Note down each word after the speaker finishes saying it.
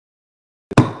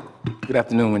Good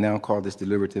afternoon. We now call this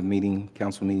deliberative meeting,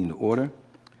 council meeting to order.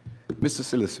 Mr.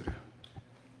 Solicitor.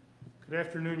 Good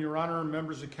afternoon, Your Honor,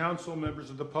 members of council, members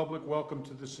of the public. Welcome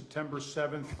to the September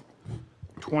 7th,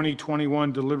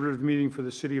 2021 deliberative meeting for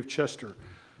the City of Chester.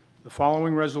 The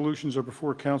following resolutions are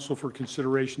before council for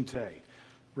consideration today.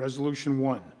 Resolution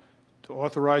 1, to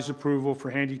authorize approval for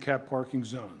handicap parking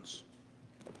zones.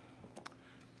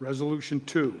 Resolution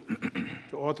 2,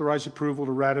 to authorize approval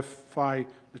to ratify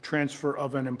the transfer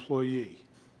of an employee.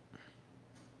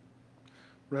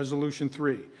 Resolution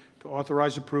 3, to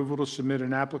authorize approval to submit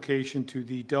an application to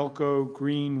the Delco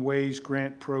Greenways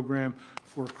Grant Program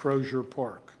for Crozier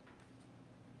Park.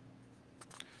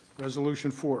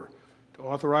 Resolution 4, to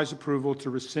authorize approval to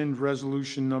rescind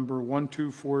resolution number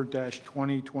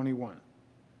 124-2021.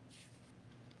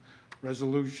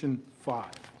 Resolution 5,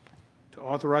 to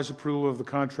authorize approval of the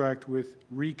contract with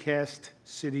Recast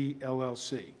City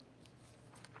LLC.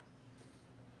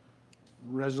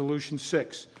 Resolution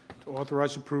 6, to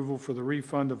authorize approval for the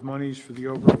refund of monies for the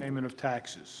overpayment of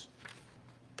taxes.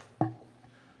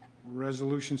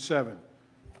 Resolution 7,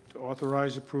 to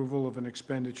authorize approval of an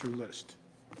expenditure list.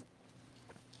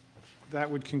 That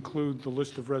would conclude the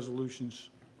list of resolutions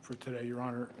for today, Your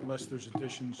Honor, unless there's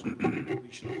additions or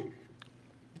deletions.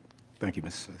 Thank you,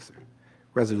 Mr. Solicitor.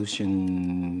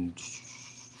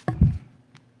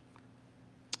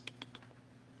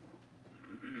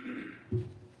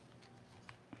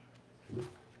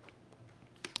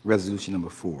 Resolution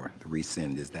number 4, the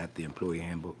rescind. Is that the employee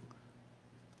handbook?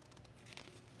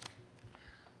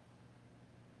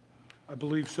 I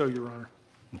believe so, Your Honor.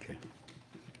 Okay.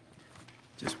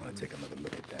 Just want to take another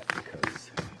look at that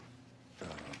because,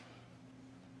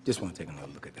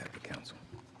 for council.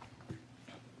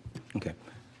 Okay.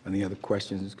 Any other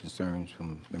questions, concerns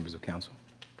from members of council?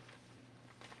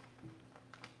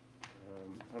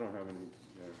 I don't have any.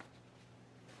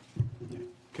 Yeah.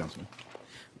 Councilman?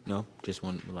 No, just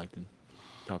would like to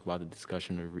talk about the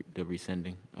discussion of the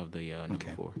rescinding of the number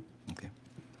 4. Okay.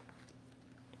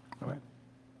 All right.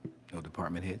 No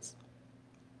department heads?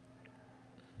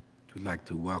 We'd like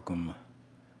to welcome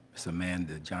Ms.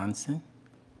 Amanda Johnson,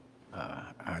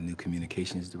 our new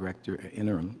communications director,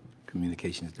 interim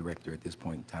communications director at this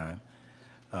point in time.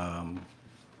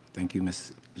 Thank you,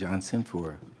 Ms. Johnson,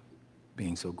 for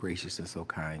being so gracious and so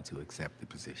kind to accept the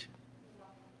position.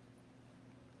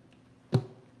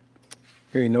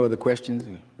 Hearing no other questions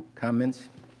or comments,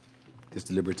 this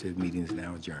deliberative meeting is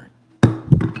now adjourned.